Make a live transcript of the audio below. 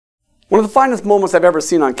One of the finest moments I've ever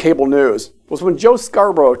seen on cable news was when Joe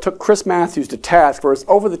Scarborough took Chris Matthews to task for his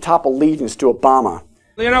over-the-top allegiance to Obama.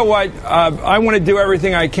 You know what? I want to do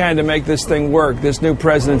everything I can to make this thing work, this new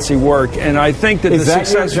presidency work, and I think that the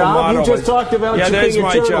successful model. You just talked about yeah, being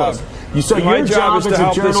a journalist. Job. You said my your job is to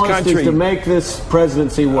help this country. Is to make this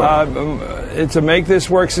presidency work. It's to make this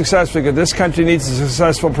work successfully, because this country needs a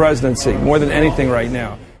successful presidency more than anything right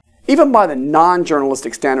now. Even by the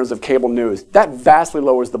non-journalistic standards of cable news, that vastly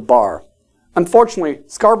lowers the bar. Unfortunately,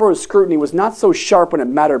 Scarborough's scrutiny was not so sharp when it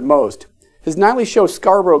mattered most. His nightly show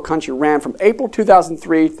Scarborough Country ran from April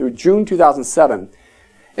 2003 through June 2007.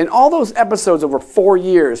 In all those episodes over 4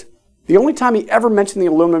 years, the only time he ever mentioned the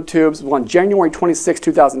aluminum tubes was on January 26,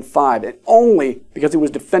 2005, and only because he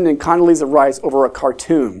was defending Condoleezza Rice over a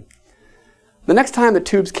cartoon. The next time the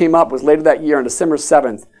tubes came up was later that year on December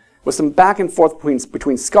 7th, with some back and forth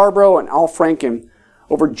between Scarborough and Al Franken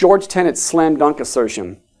over George Tenet's slam dunk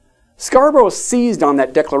assertion. Scarborough seized on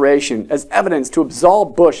that declaration as evidence to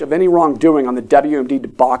absolve Bush of any wrongdoing on the WMD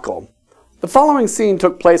debacle. The following scene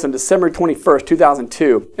took place on December 21,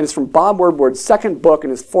 2002, and is from Bob Woodward's second book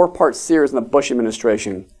in his 4-part series in the Bush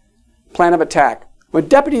administration, Plan of Attack. When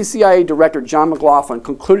Deputy CIA Director John McLaughlin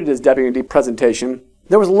concluded his WMD presentation,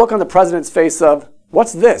 there was a look on the president's face of,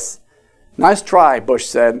 "What's this?" "Nice try," Bush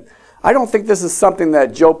said. "I don't think this is something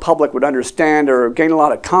that Joe Public would understand or gain a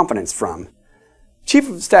lot of confidence from." Chief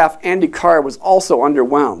of Staff Andy Carr was also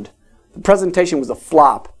underwhelmed. The presentation was a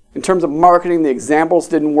flop. In terms of marketing, the examples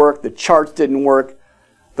didn't work, the charts didn't work,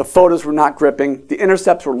 the photos were not gripping, the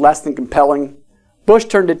intercepts were less than compelling. Bush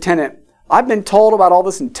turned to Tenet. "I've been told about all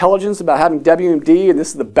this intelligence about having WMD, and this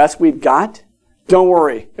is the best we've got?" "Don't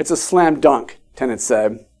worry, it's a slam dunk," Tenet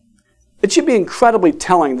said. It should be incredibly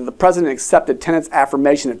telling that the president accepted Tenet's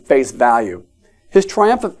affirmation at face value. His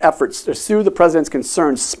triumphant efforts to soothe the president's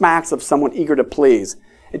concerns smacks of someone eager to please.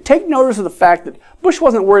 And take notice of the fact that Bush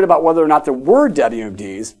wasn't worried about whether or not there were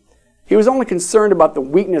WMDs. He was only concerned about the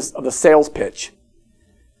weakness of the sales pitch.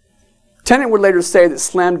 Tenet would later say that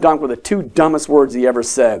slam dunk were the 2 dumbest words he ever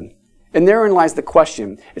said. And therein lies the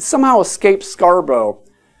question. It somehow escaped Scarborough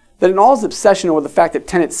that in all his obsession over the fact that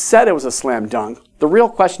Tenet said it was a slam dunk, the real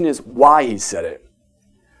question is why he said it.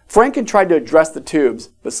 Franken tried to address the tubes,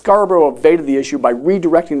 but Scarborough evaded the issue by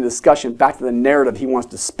redirecting the discussion back to the narrative he wants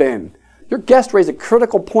to spin. Your guest raised a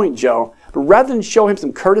critical point, Joe, but rather than show him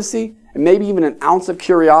some courtesy and maybe even an ounce of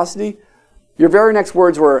curiosity, your very next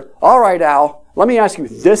words were, "All right, Al, let me ask you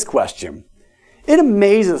this question." It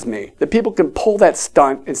amazes me that people can pull that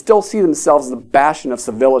stunt and still see themselves as a bastion of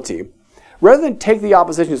civility. Rather than take the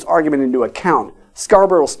opposition's argument into account,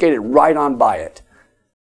 Scarborough skated right on by it.